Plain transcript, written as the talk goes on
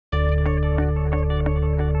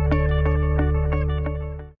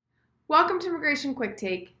Welcome to Immigration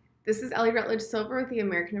Quicktake. This is Ellie Rutledge Silver with the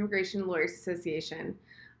American Immigration Lawyers Association.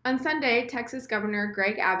 On Sunday, Texas Governor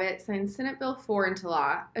Greg Abbott signed Senate Bill 4 into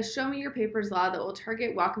law, a Show Me Your Papers law that will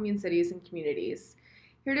target welcoming cities and communities.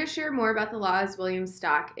 Here to share more about the law is William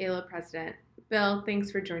Stock, AILA President. Bill,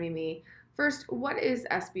 thanks for joining me. First, what is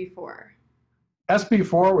SB4?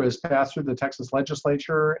 SB4 was passed through the Texas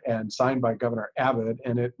legislature and signed by Governor Abbott,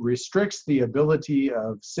 and it restricts the ability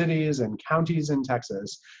of cities and counties in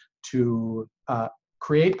Texas to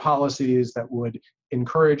create policies that would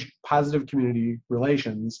encourage positive community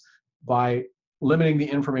relations by limiting the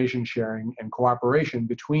information sharing and cooperation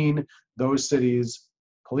between those cities'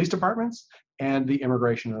 police departments and the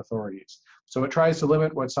immigration authorities. So it tries to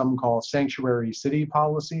limit what some call sanctuary city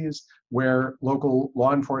policies, where local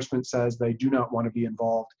law enforcement says they do not want to be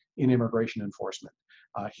involved in immigration enforcement.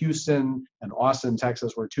 Houston and Austin,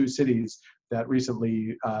 Texas were two cities that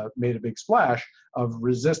recently made a big splash of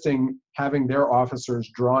resisting having their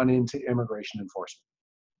officers drawn into immigration enforcement.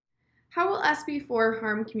 How will SB4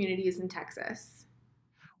 harm communities in Texas?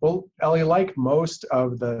 Well, Ellie, like most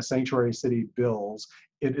of the sanctuary city bills,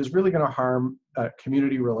 it is really going to harm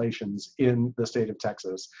community relations in the state of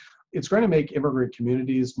Texas. It's going to make immigrant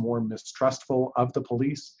communities more mistrustful of the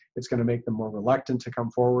police. It's going to make them more reluctant to come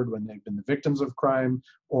forward when they've been the victims of crime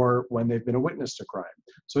or when they've been a witness to crime.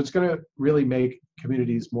 So it's going to really make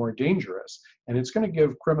communities more dangerous. And it's going to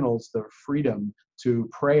give criminals the freedom to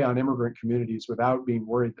prey on immigrant communities without being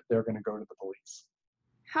worried that they're going to go to the police.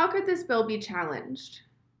 How could this bill be challenged?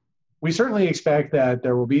 We certainly expect that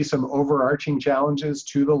there will be some overarching challenges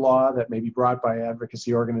to the law that may be brought by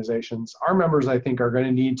advocacy organizations. Our members, I think, are going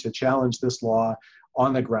to need to challenge this law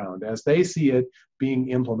on the ground as they see it being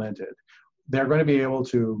implemented. They're going to be able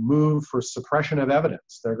to move for suppression of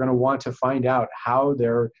evidence. They're going to want to find out how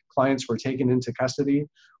their clients were taken into custody,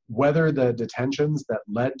 whether the detentions that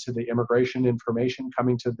led to the immigration information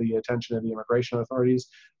coming to the attention of the immigration authorities,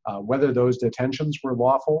 whether those detentions were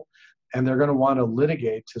lawful. And they're going to want to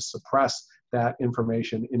litigate to suppress that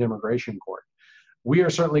information in immigration court. We are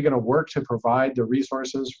certainly going to work to provide the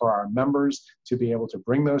resources for our members to be able to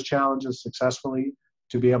bring those challenges successfully,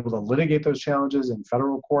 to be able to litigate those challenges in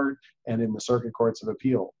federal court and in the circuit courts of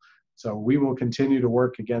appeal. So we will continue to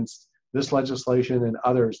work against this legislation and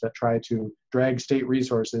others that try to drag state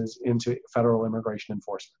resources into federal immigration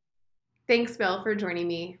enforcement. Thanks, Bill, for joining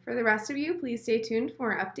me. For the rest of you, please stay tuned for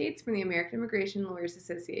more updates from the American Immigration Lawyers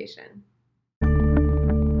Association.